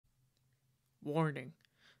Warning.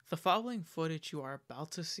 The following footage you are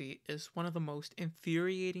about to see is one of the most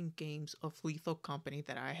infuriating games of Lethal Company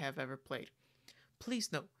that I have ever played.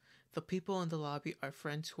 Please note, the people in the lobby are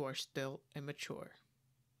friends who are still immature.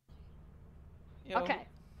 Yo, Okay.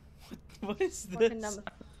 what is Fucking this? number.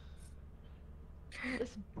 This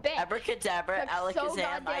bitch. Abracadabra, took so alakazam,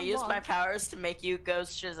 I goddamn use my long. powers to make you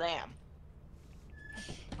ghost Shazam.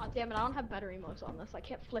 Oh damn it! I don't have better emotes on this. I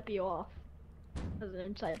can't flip you off. As an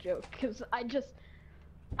inside joke, because I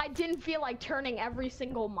didn't feel like turning every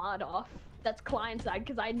single mod off. That's client side,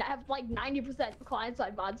 because I have like 90% client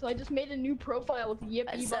side mod, so I just made a new profile with Yip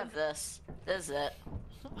I just have this. This is it.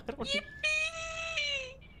 I don't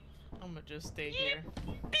I'm gonna just stay here.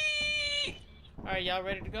 Alright, y'all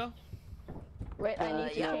ready to go? Wait, I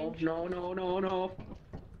need to yeah. change. No.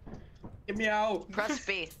 Get me out. Press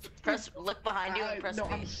B. Look behind you and press no,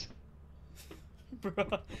 B.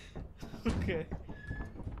 Bruh. Okay.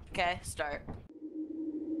 Okay, start.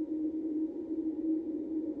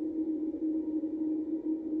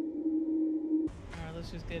 Alright,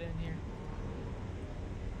 let's just get in here.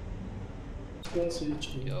 Message.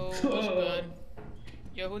 Yo, what's good?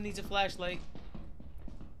 Yo, who needs a flashlight?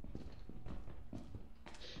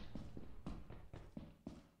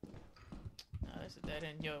 Nah, that's a dead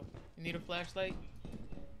end. Yo, you need a flashlight?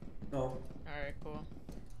 No. Alright, cool.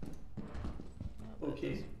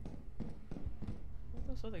 Okay. Where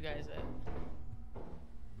those other guys at? Oh,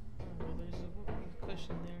 well, there's a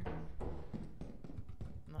cushion there.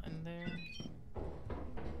 Nothing there.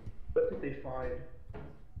 What did they find?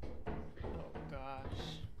 Oh gosh.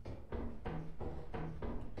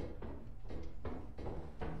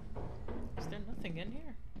 Is there nothing in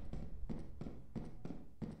here?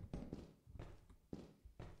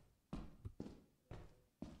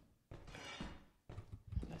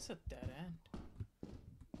 That's a dead end.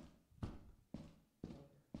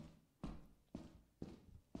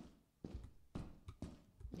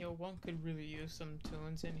 Yo, one could really use some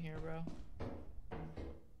tunes in here, bro.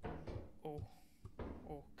 Oh.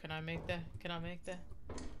 Oh, can I make that? Can I make that?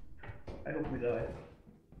 I hope we die.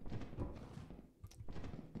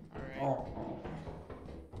 Alright. Oh.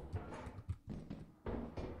 Yeah,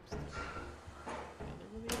 there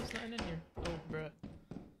really is nothing in here. Oh, bruh.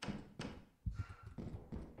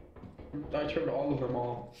 I turned all of them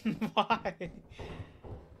off. Why?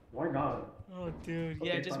 Why not? Oh, dude.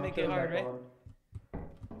 Yeah, Okay, just fine, make I'll it turn hard, back right? on.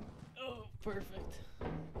 Oh, perfect.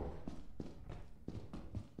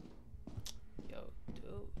 Yo, dude.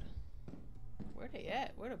 Where they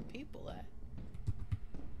at? Where the people at?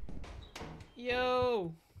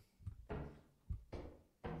 Yo!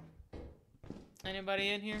 Anybody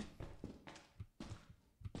in here?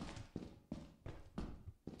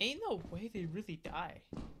 Ain't no way they really die.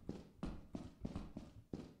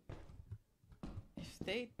 If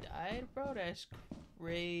they died, bro, that's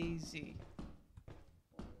crazy.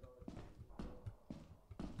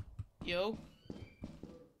 Yo.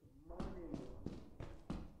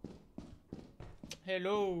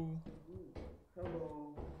 Hello.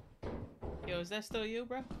 Hello. Yo, is that still you,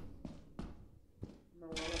 bro? No,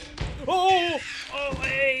 Oh! Oh,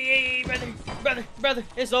 hey, brother,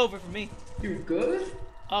 it's over for me. You good?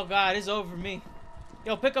 Oh God, it's over for me.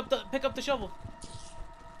 Yo, pick up the shovel.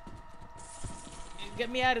 Get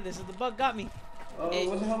me out of this. The bug got me. What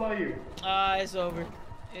the hell are you? It's over.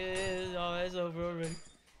 It's over already.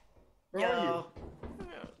 Where are you?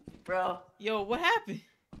 Bro. Yo, what happened?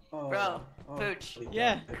 Oh, Bro, Pooch. please,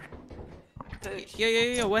 Yeah. God. Pooch.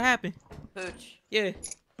 Yo, what happened? Pooch. Yeah.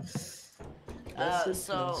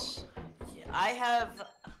 So I have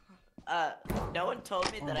no one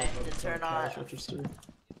told me that I had to turn on.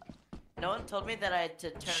 No one told me that I had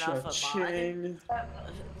to turn off a mod. Cha-ching.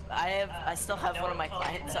 I still have one of my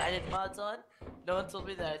client-sided mods on. No one told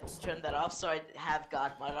me that I had to turn that off, so I have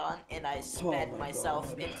God mod on, and I sped my myself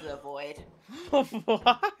God. into the void.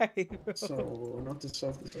 Why? Bro? So, not to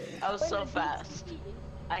self-destruct. I was so fast.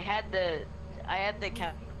 I had the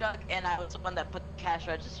cash duck, and I was the one that put the cash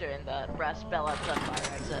register in the brass bell outside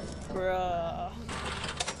fire exit. Bruh.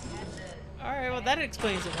 Alright, well that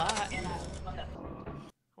explains a lot.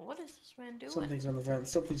 What is this man doing? Something's on the vent.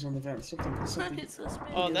 Something's on the vent. Something. What is this man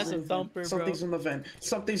Oh, doing? that's a thumper, bro. Something's on the vent.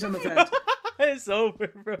 Something's on the vent. It's over,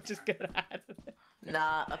 bro. Just get out of there.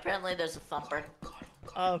 Nah, apparently there's a thumper.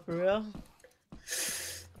 Oh, for real?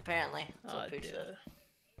 Apparently. That's Oh, what Pooch dude. said.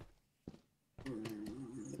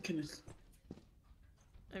 Can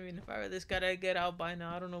I mean, if I were this guy to get out by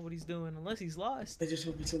now, I don't know what he's doing, unless he's lost. I just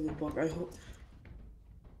hope it's in the book. I hope.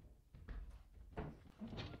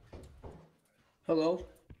 Hello?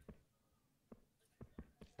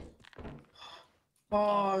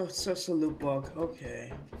 Oh, it's just a loot bug.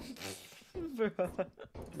 Okay. Bruh.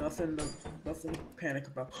 Nothing to panic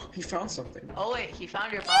about. He found something. Oh wait, he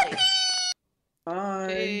found your body. Hi.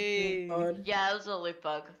 Hey. Bud. Yeah, it was a loot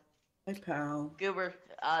bug. Hi, pal. Goober,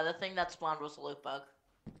 the thing that spawned was a loot bug.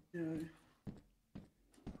 Yeah.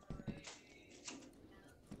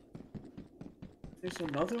 There's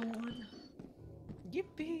another one?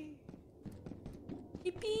 Yippee.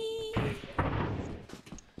 Yippee!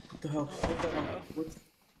 What the hell? What the hell? What's...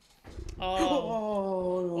 Oh.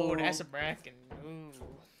 Oh, Oh, that's a bracken. Ooh.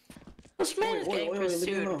 This man is Wait, getting wait, leave me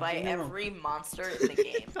pursued alone, by leave me alone. every monster in the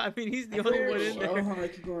game. I mean, he's the only one in there. Oh, I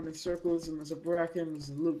keep going in circles, and there's a bracken, there's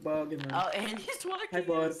a loot bug, and then... Oh, and he's walking Hi, in a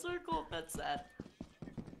bud. circle. That's sad.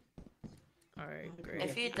 Alright, great.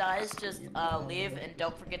 If he dies, just leave and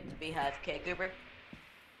don't forget the beehive, okay, Goober?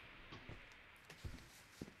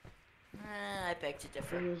 I beg to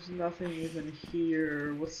differ. There's nothing even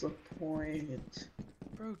here. What's the point?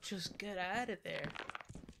 Bro, just get out of there.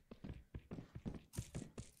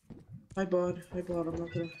 Hi, bud. Hi, bud. I'm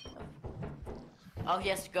not gonna... Oh, he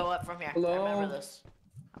has to go up from here. Hello? I remember this.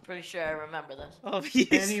 I'm pretty sure I remember this. Oh, he's...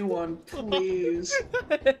 Anyone, please.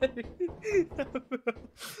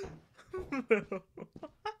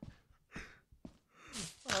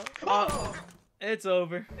 Oh, it's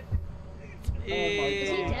over. my Is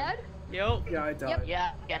he God. dead? Yo. Yeah, I died.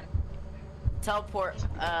 Yeah, again. Teleport.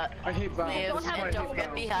 I hate Valve. Live, don't have and a don't dog.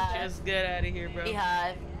 forget beehive. Just get out of here, bro.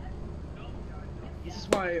 Beehive. This is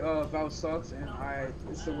why Valve sucks, and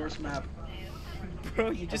it's the worst map.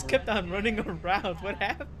 Bro, you just kept on running around. What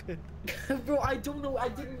happened? Bro, I don't know. I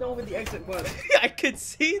didn't know where the exit was. I could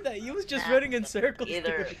see that. You was just Nah, running in circles.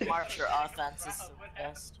 Either dude. March or offense is the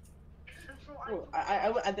best. Bro,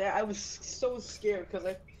 I was so scared because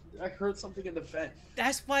I heard something in the vent.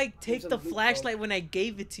 That's why take a the loot flashlight when I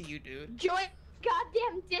gave it to you, dude. Join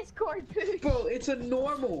goddamn Discord, dude. Bro, it's a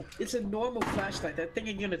normal flashlight. That thing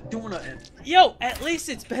ain't gonna do nothing. Yo, at least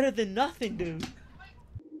it's better than nothing, dude.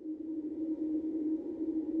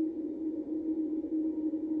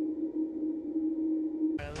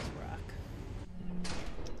 Alright, let's rock.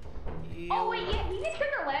 Oh wait, yeah, he can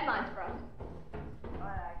trigger landmines, bro.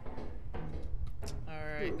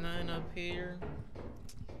 Alright, 9 up here.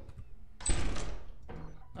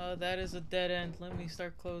 Oh, that is a dead end. Let me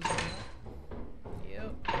start closing it.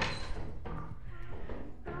 Yep.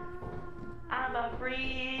 I'm a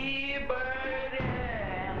free bird.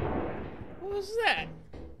 What was that?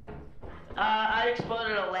 I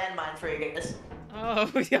exploded a landmine for you guys.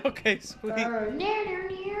 Oh, yeah, okay, sweet. Near.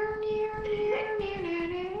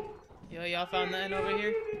 Yo, y'all found that over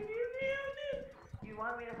here? You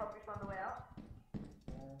want me to help you find the way out?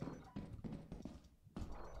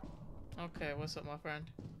 Okay, what's up, my friend?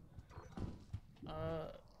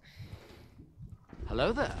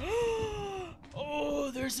 Hello there.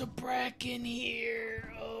 Oh, there's a bracken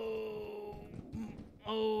here. Oh,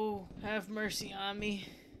 oh, have mercy on me.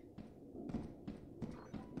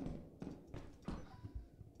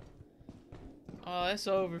 Oh, it's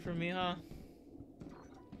over for me, huh?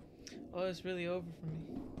 Oh, it's really over for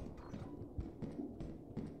me.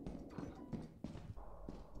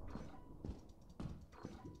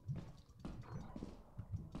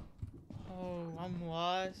 Oh, I'm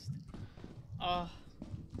lost. Oh.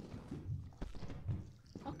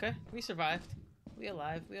 Okay, we survived. We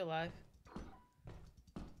alive, we alive.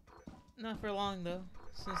 Not for long though,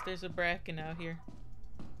 since there's a bracken out here.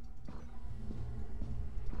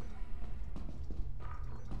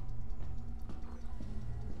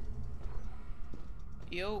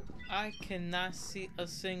 Yo, I cannot see a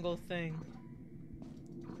single thing.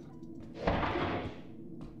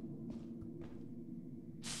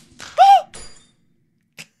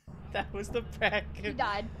 That was the He bracken.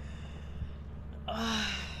 died.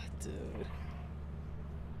 Ah, dude.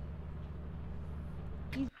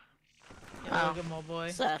 Yeah, look at my boy.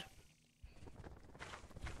 Sad.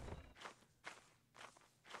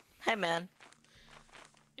 Hey man,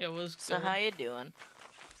 It was so good. how you doing?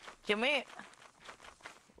 Can we...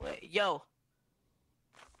 Wait, yo.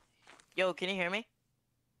 Yo, can you hear me?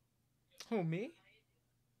 Who, me?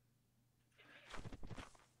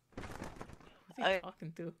 Who's he I-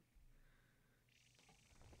 talking to?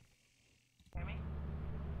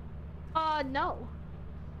 No.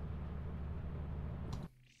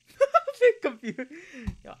 I'm bit confused.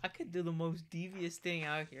 Yo, I could do the most devious thing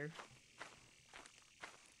out here.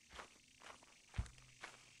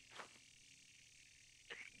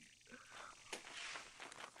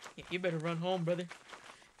 Yeah, you better run home, brother.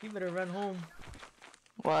 You better run home.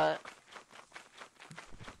 What?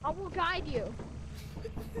 I will guide you.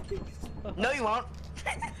 No, you won't.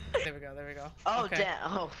 There we go, there we go. Oh, Okay.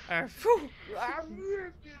 damn. Oh. Alright, phew.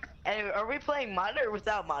 Anyway, are we playing modded or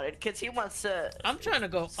without modded? Cause he wants to. I'm trying to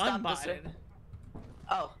go Stop the unmodded.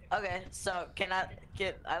 Oh, okay. So can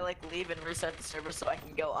I like leave and restart the server so I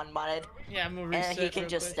can go unmodded Yeah, I'm gonna and reset he can real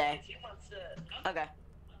just quick. stay. Okay.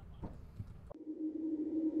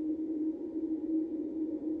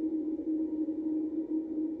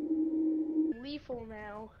 Lethal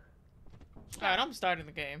now. Alright, I'm starting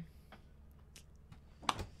the game.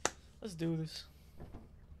 Let's do this.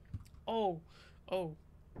 Oh.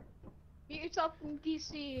 Meet yourself in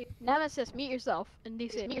DC. Nemesis, meet yourself in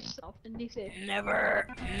DC. Meet yourself in DC. Never.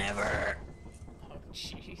 Oh,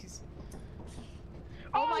 jeez.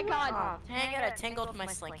 Oh my god. Oh, dang it! I tangled my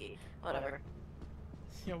slinky. Whatever.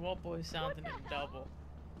 Your Walt Boy sounded in double.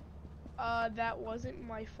 That wasn't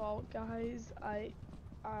my fault, guys.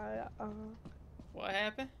 What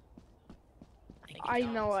happened? I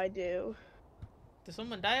know I do. Did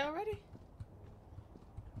someone die already?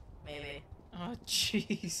 Maybe. Oh,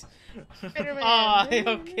 jeez. Spider-Man. Ah,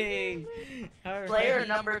 okay. Alright. Player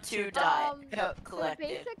number 2 died. So Collected.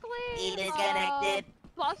 basically, Disconnected.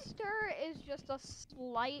 Buster is just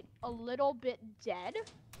a little bit dead.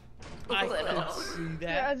 I Little. could see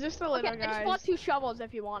Yeah, that. just a little, Okay, I just guys. want 2 shovels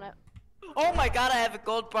if you want it. Oh my god! I have a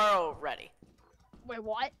gold bar ready. Wait,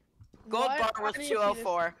 what? Gold What? bar worth I need to see this.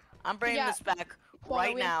 204. I'm bringing Yeah. this back Quota,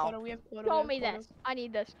 right we have now. quota, we have quota, Show we have me quota. this. I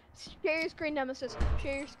need this. Share your screen, Nemesis.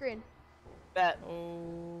 Share your screen. Bet.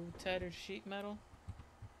 Oh, tattered sheet metal.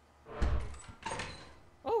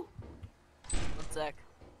 Oh, One sec.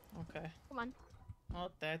 okay. Come on. Oh,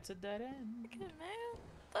 that's a dead end. Okay, man.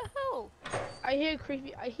 What the hell? I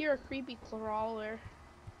hear a creepy crawler.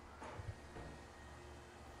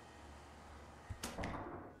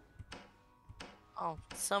 Oh,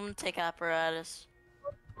 someone take apparatus.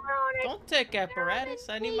 Don't take apparatus.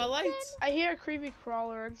 I need my lights. I hear a creepy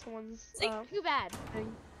crawler in someone's See? Too bad.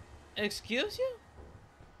 thing. Excuse you?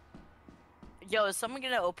 Yo, is someone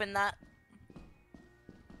gonna open that?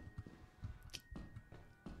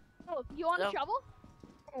 Oh, you want No. a shovel?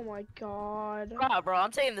 Oh my god. Nah, bro,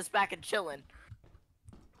 I'm taking this back and chilling.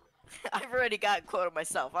 I've already got quota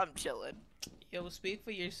myself. I'm chilling. Yo, speak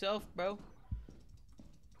for yourself, bro.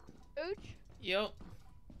 Ooch. Yo.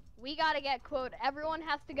 We gotta get quota. Everyone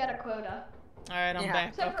has to get a quota. Alright, I'm Yeah. back.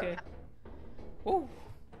 Except for- Okay. Woo.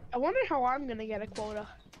 I wonder how I'm gonna get a quota.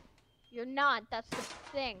 You're not. That's the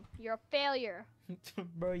thing. You're a failure.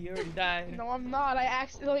 Bro, you already died. No, I'm not. I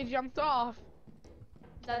accidentally jumped off.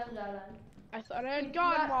 That's that. I thought I had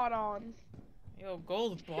God mod on. Yo,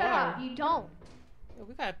 gold Shut up. bar. You don't. Yo,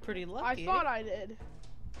 we got pretty I lucky. thought I did.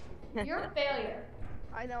 You're a failure.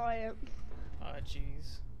 I know I am. Oh,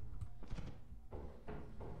 jeez.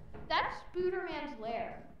 That's Spooderman's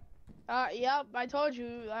lair. Yep, I told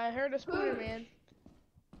you. I heard a Spooderman.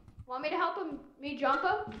 Want me to help him? Me jump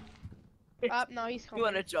him? No, he's You coming.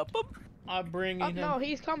 wanna jump up? I'm bringing him. No,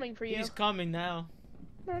 he's coming for you. He's coming now.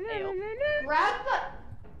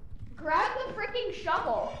 Grab the freaking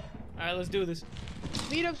shovel. Alright, let's do this.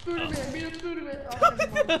 Beat up Spooderman. Beat up Spooderman. Oh,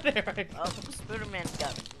 never mind. There I Oh, Spooderman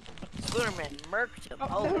got me. Spooderman murked him. Oh,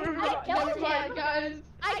 Oh, never mind. I killed Never mind, him. guys.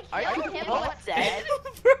 I are killed you him. both dead?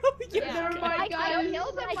 Bro, Yeah. Never mind, I guys.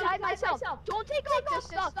 killed and I died myself. Don't take off their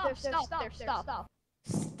stuff. Their stuff.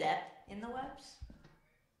 Step in the webs?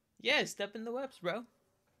 Yeah, step in the webs, bro.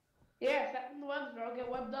 Yeah, step in the webs, bro. Get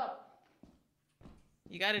webbed up.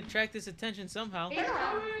 You gotta attract his attention somehow. He's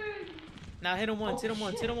coming. Now hit him once, hit him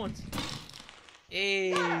once, hit him once.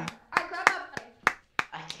 Hey. Alright, grab up.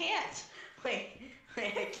 I can't. Wait,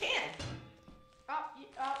 I can't.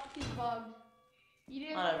 He's bugged. You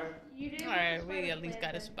didn't. Whatever. You didn't. Alright, we at least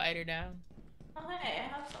got a spider down. Oh, hey, I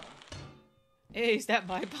have some. Hey, is that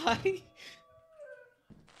my body?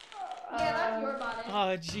 Yeah, that's your body.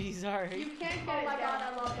 Oh, jeez, alright. You can't get Oh it my god, down.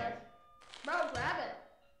 I love this. Bro, grab it.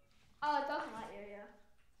 Oh, it doesn't let you, yeah.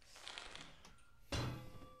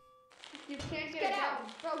 You can't get Get it out.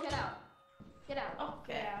 down. Bro, get out. Get out.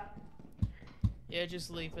 Okay. Yeah, just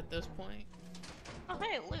leave at this point. Oh,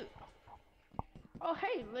 hey, loot. Oh,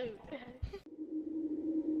 hey, loot.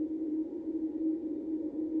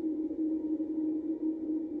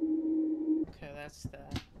 Okay, that's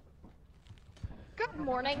that. Good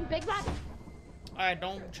morning, Big Mac. Alright,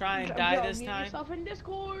 don't try and die this Mute time. yourself in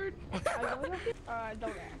Discord. Don't act.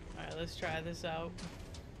 Alright, let's try this out.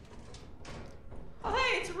 Oh,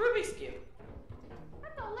 hey, it's a Rubik's Cube.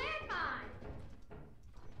 That's a landmine.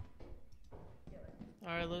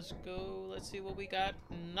 Alright, let's go. Let's see what we got.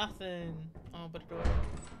 Nothing. Oh, but a door.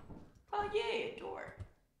 Oh, yay, a door.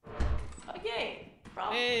 Oh, yay.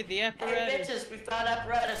 Problem. Hey, the Hey, apparatus. bitches, we found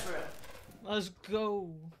apparatus room. Let's go.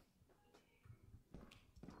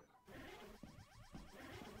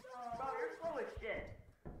 Bro, you're slow as shit.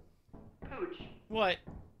 What?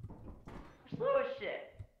 Slow as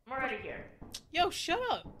shit. I'm already here. Yo, shut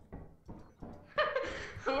up.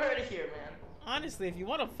 I'm already here, man. Honestly, if you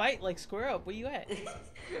want to fight, like, square up. Where you at?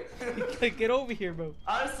 Like, get over here, bro.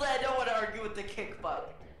 Honestly, I don't want to argue with the kick bug.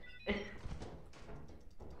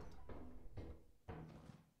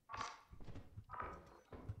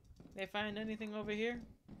 They find anything over here?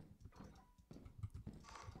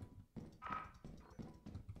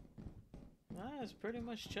 Ah, it's pretty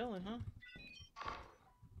much chilling, huh?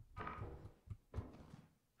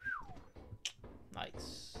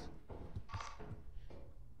 Nice.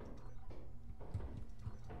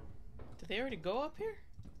 Did they already go up here?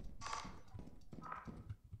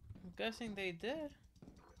 I'm guessing they did.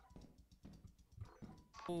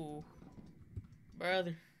 Ooh.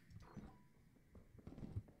 Brother.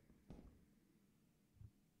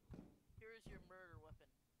 Here is your murder weapon.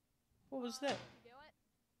 What was that? Do it.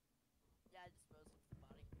 Yeah, I disposed of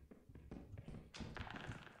the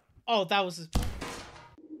body. Oh, that was his...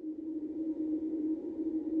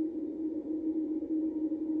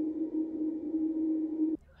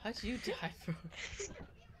 How'd you die, bro?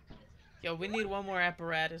 Yo, we need one more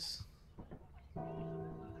apparatus.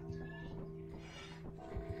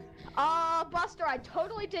 Buster, I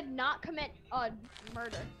totally did not commit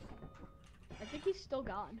murder. I think he's still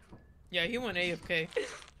gone. Yeah, he went AFK.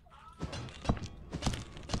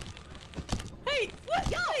 Hey,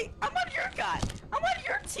 what? Yo, I'm on your guy. I'm on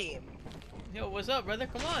your team. Yo, what's up, brother?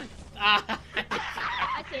 Come on. Ah.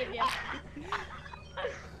 I saved you.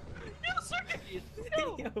 No, so confused.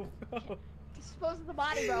 No. Yo, bro. Dispose of the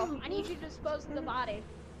body, bro. I need you to dispose of the body.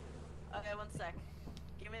 Okay, one sec.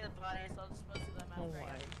 Give me the body, so I'll dispose of them Oh after.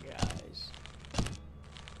 my gosh.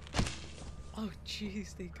 Oh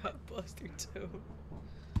jeez, they got Buster too.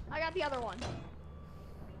 I got the other one.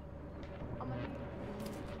 I'm gonna...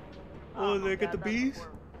 Oh, my look at God, the that's bees.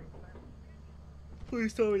 horrible.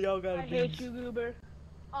 Please tell me y'all got I a hate bees. you, Goober.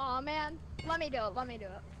 Aw, man. Let me do it. Let me do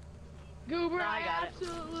it. Goober, No, I I got it.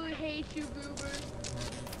 absolutely hate you, Goober.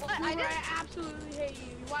 What? Goober, I I didn't. absolutely hate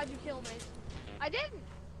you. Why'd you kill me? I didn't.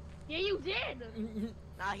 Yeah, you did.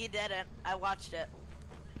 Nah, he didn't. I watched it.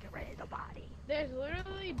 Get rid of the body. There's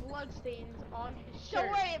literally bloodstains on his shirt. Don't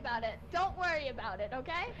worry about it. Don't worry about it,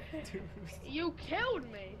 okay? Dude. You killed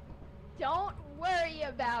me. Don't worry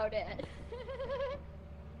about it.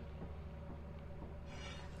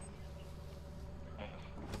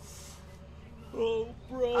 Oh,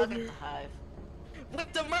 I'll brother. get the hive.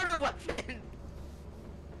 With the murder weapon!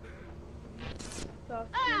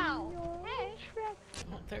 Ow! Hey.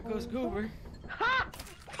 Oh, there goes Goober. Ha!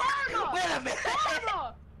 Karma! Wait a minute!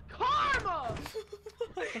 Karma! Karma!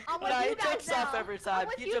 I'm with Nah, you he guys jumps now. off every I'm time.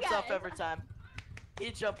 with He you jumps off guys. every time.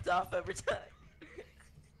 He jumped off every time.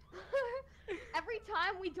 Every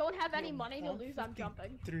time we don't have any money to lose, I'm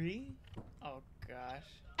jumping. 3? Oh gosh.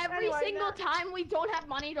 Every Anyway, single now- time we don't have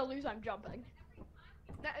money to lose, I'm jumping.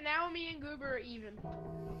 Now me and Goober are even.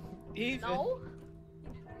 Even. No?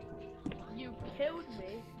 You killed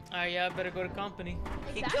me. Alright, yeah, I better go to company.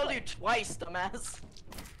 He killed you twice, dumbass.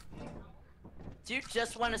 Do you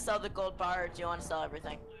just want to sell the gold bar, or do you want to sell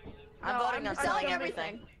everything? I'm No, voting I'm on selling selling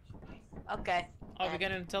everything. Okay. Oh, we And-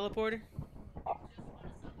 getting a teleporter?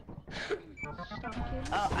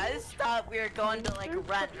 Oh, I just thought we were going to like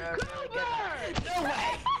rent or really good. No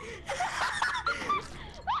way!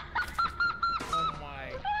 Oh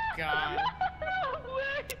my god.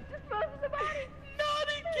 Not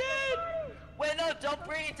again! Wait, no, don't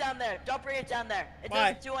bring it down there. Don't bring it down there. It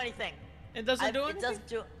Why? doesn't do anything. It doesn't do It anything? doesn't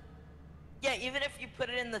do. Yeah, even if you put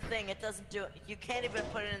it in the thing, it doesn't do. You can't even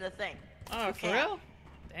put it in the thing. Oh, You for can't. real?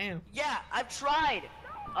 Damn. Yeah, I've tried.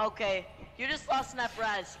 Okay, you just lost an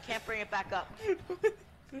apparatus. You can't bring it back up.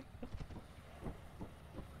 What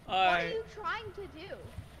are Alright. you trying to do?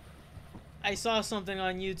 I saw something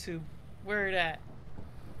on YouTube. Where it at?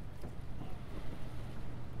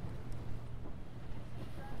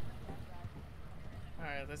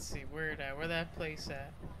 Alright, let's see. Where it at? Where that place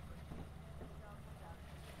at?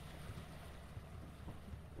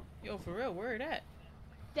 Yo, for real, where it at?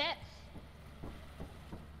 This.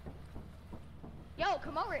 Yo,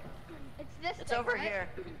 come over. It's this. It's thing, over right? here.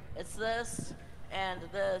 It's this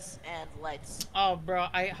and lights. Oh, bro,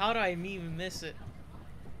 how do I even miss it?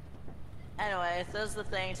 Anyway, those are the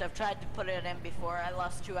things. I've tried to put it in before. I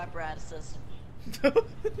lost 2 apparatuses. Bro,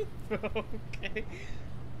 okay.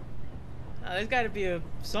 There's got to be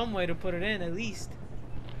some way to put it in at least.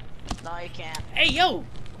 No, you can't. Hey, yo,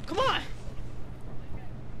 come on.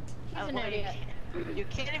 He's an Well, idiot. You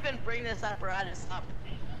can't even bring this apparatus up.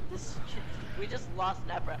 We just lost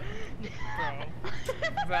an apparatus.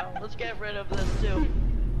 Bro. Let's get rid of this too.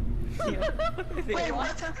 Wait,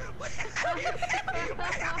 what? Wait.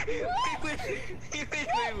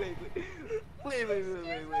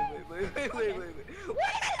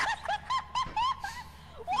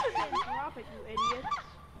 Drop it, you idiot.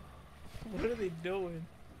 What are they doing?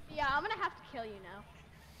 Yeah, I'm gonna have to kill you now.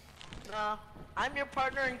 No, I'm your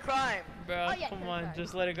partner in crime. Bro, Oh, yeah, come that's on, right.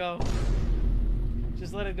 just let it go.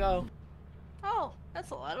 Just let it go. Oh,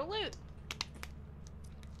 that's a lot of loot.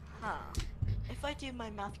 Huh. If I do my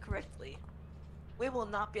math correctly, we will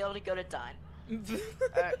not be able to go to Dine.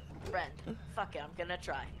 Friend, fuck it, I'm gonna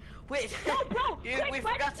try. Wait, bro, we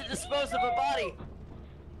forgot to dispose of a body.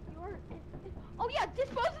 Oh yeah,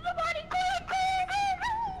 dispose of the body!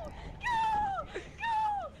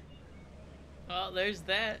 Go! Well, there's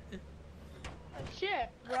that. Shit,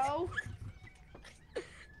 bro.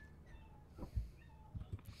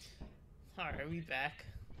 Alright, we back.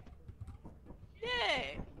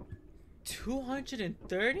 Yay!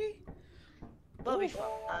 230? We'll be Oof.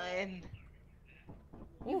 fine.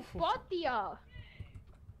 Oof. Bought the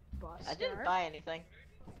Buster. I didn't buy anything.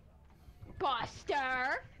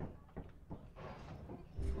 Buster.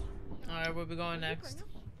 Alright, where we going next?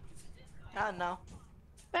 I don't know.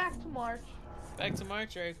 Back to March. Back to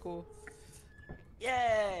March? Alright, cool.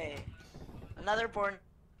 Yay! Another born.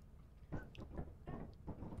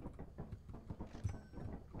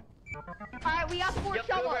 Alright, we got 4 Yep,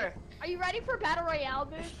 shovels. Uber. Are you ready for Battle Royale,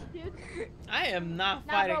 dude? I am not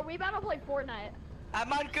Nah, fighting. bro, we about to play Fortnite.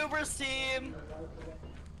 I'm on Cooper's team.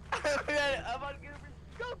 I'm on Cooper's.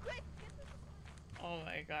 Go quick! Oh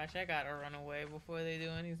my gosh, I gotta run away before they do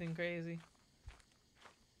anything crazy.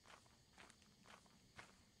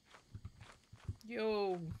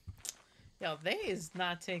 Yo, they is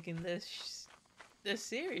not taking this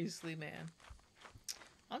seriously, man.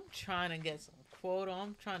 I'm trying to get some quota.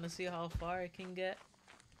 I'm trying to see how far I can get.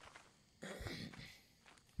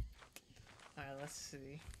 Alright, let's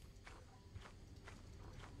see.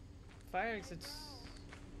 Fire exits.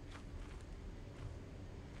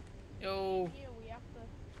 Yo, Yeah, we have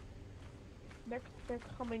to. They're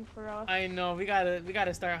coming for us. I know we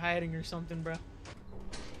gotta start hiding or something, bro.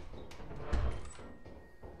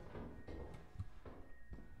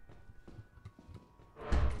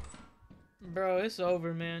 Bro, it's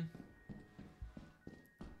over, man.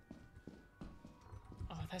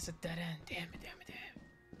 Oh, that's a dead end. Damn it.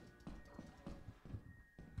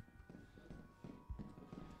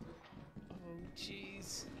 Oh,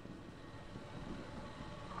 jeez.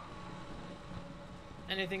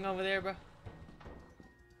 Anything over there, bro?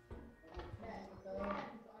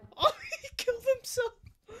 Oh, he killed himself.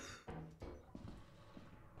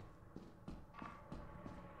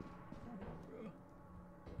 Dude.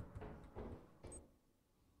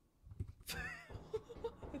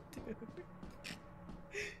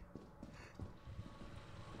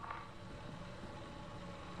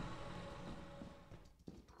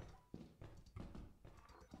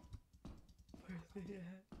 Where's they at?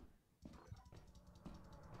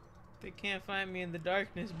 They can't find me in the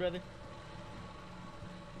darkness, brother.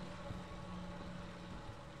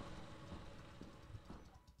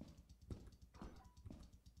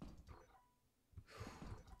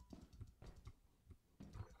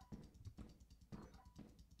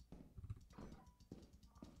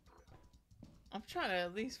 I'm trying to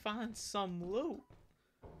at least find some loot.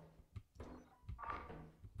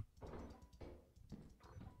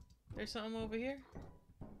 There's something over here?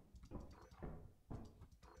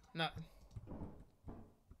 Nothing.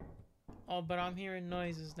 Oh, but I'm hearing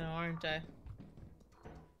noises now, aren't I?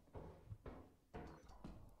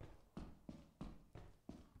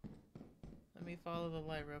 Let me follow the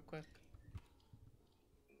light real quick.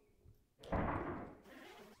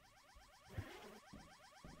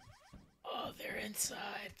 Oh, they're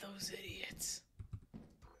inside, those idiots.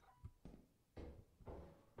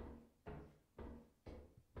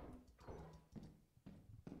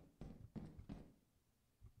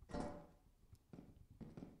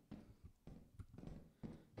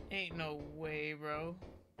 Ain't no way, bro.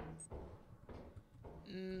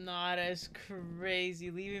 Not as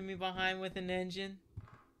crazy. Leaving me behind with an engine?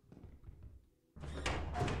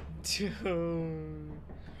 Dude.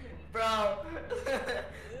 Bro,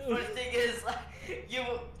 funny thing is, you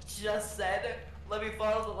just said, let me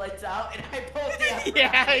follow the lights out, and I pulled the apparatus.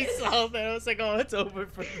 Yeah, I saw that. I was like, oh, it's over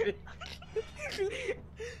for me.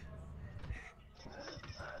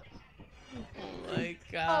 Oh my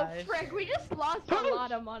gosh. Oh, frick, we just lost a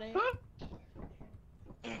lot of money.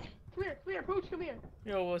 Come here, Pooch, come here.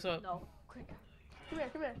 Yo, what's up? No, quick. Come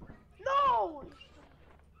here. No!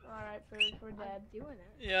 Alright, Pooch, we're dead. Doing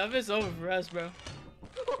it. Yeah, if it's over for us, bro.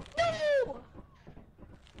 No!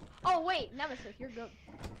 Oh wait, Nemesis, you're good.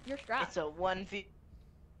 You're strapped. It's a 1v.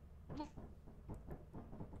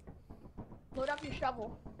 Load up your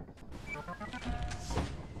shovel.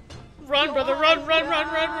 Run, brother, run, run, run,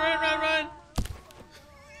 run, run, run, run.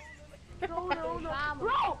 No, no, no.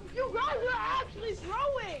 Bro, you guys are actually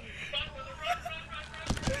throwing!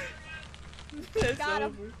 It's Got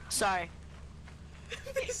him. over. Sorry.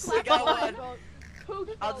 Clap got on. one. Pooch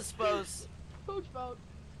I'll boat. dispose. Pooch boat.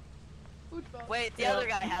 Pooch boat. Wait, the Yeah. other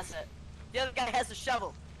guy has it. The other guy has a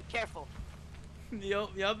shovel. Be careful.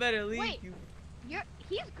 Y'all better leave. Wait. You.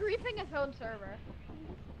 He's griefing his own server.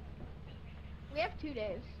 We have 2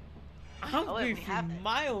 days. I'm Oh, wait, we have griefing it.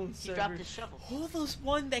 my own He dropped server. his shovel. Who those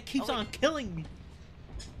one that keeps Oh, wait. on killing me?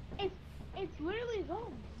 It's literally his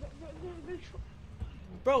own.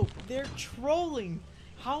 Bro, they're trolling.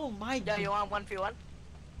 How am I? Yo, you want 1v1?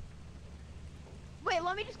 Wait,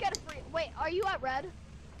 let me just get a free. Wait, are you at red?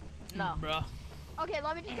 No. Bro. Okay,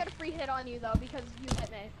 let me just get a free hit on you though because you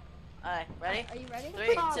hit me. Alright, ready? Are you ready?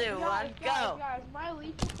 3, 2, 1, guys, go! Guys, my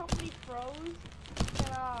lethal company froze.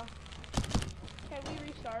 Can we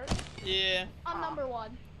restart? Yeah. I'm number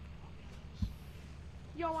 1.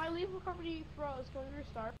 Yo, my lethal company froze. Can we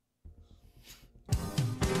restart?